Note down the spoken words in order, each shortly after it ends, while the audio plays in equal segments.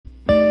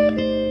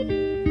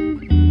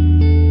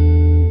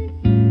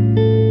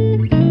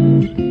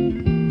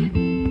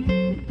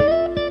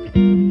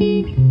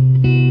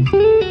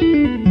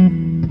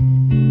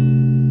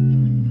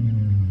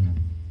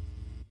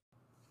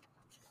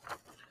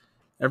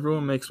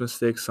Everyone makes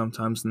mistakes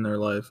sometimes in their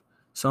life,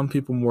 some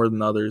people more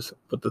than others,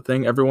 but the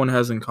thing everyone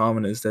has in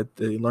common is that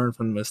they learn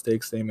from the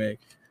mistakes they make.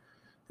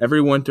 Every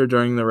winter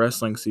during the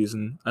wrestling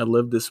season, I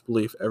lived this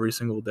belief every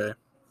single day.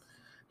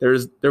 There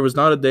was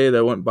not a day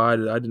that went by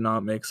that I did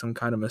not make some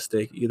kind of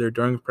mistake, either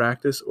during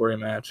practice or a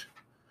match.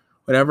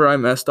 Whenever I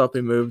messed up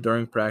a move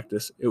during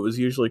practice, it was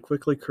usually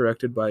quickly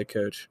corrected by a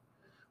coach.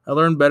 I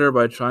learned better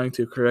by trying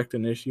to correct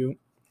an issue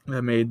I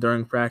made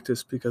during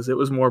practice because it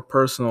was more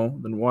personal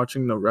than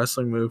watching the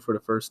wrestling move for the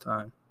first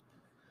time.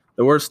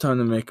 The worst time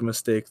to make a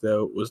mistake,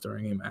 though, was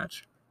during a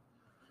match.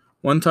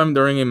 One time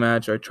during a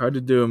match, I tried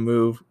to do a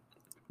move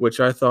which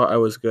I thought I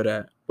was good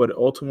at, but it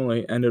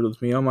ultimately ended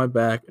with me on my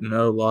back and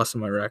another loss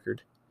in my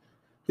record.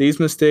 These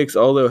mistakes,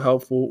 although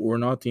helpful, were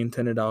not the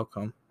intended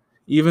outcome.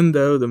 Even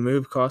though the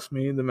move cost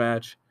me the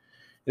match,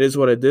 it is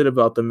what I did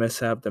about the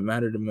mishap that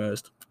mattered the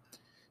most.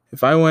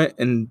 If I went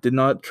and did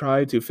not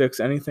try to fix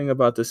anything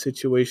about the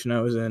situation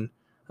I was in,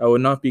 I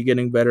would not be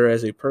getting better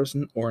as a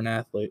person or an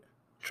athlete.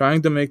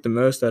 Trying to make the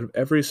most out of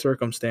every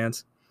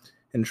circumstance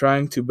and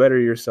trying to better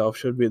yourself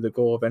should be the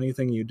goal of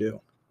anything you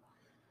do.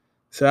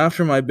 So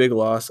after my big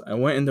loss, I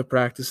went into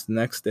practice the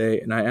next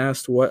day and I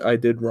asked what I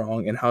did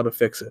wrong and how to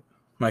fix it.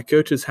 My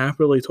coaches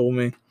happily told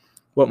me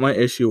what my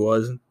issue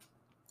was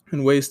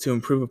and ways to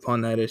improve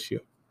upon that issue.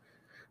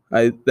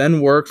 I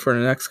then worked for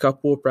the next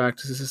couple of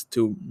practices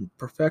to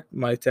perfect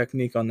my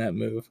technique on that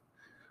move.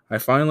 I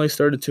finally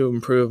started to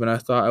improve and I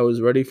thought I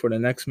was ready for the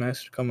next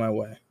match to come my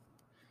way.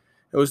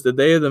 It was the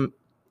day of the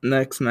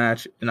next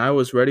match and I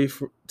was ready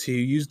to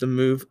use the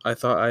move I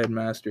thought I had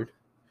mastered.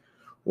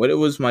 When it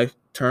was my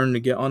turn to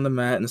get on the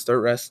mat and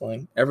start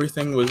wrestling,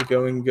 everything was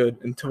going good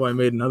until I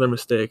made another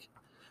mistake.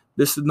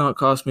 This did not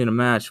cost me the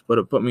match, but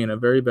it put me in a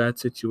very bad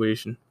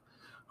situation.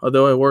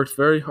 Although I worked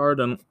very hard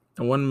on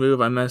one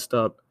move I messed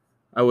up,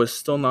 I was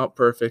still not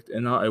perfect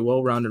and not a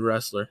well-rounded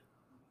wrestler.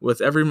 With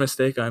every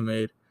mistake I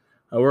made,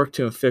 I worked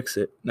to fix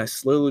it, and I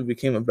slowly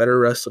became a better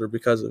wrestler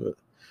because of it.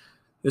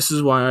 This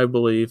is why I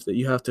believe that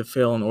you have to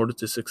fail in order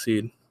to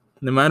succeed.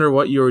 No matter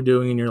what you are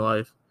doing in your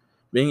life,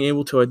 being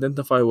able to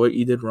identify what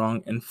you did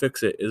wrong and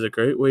fix it is a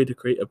great way to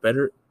create a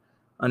better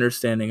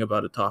understanding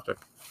about a topic.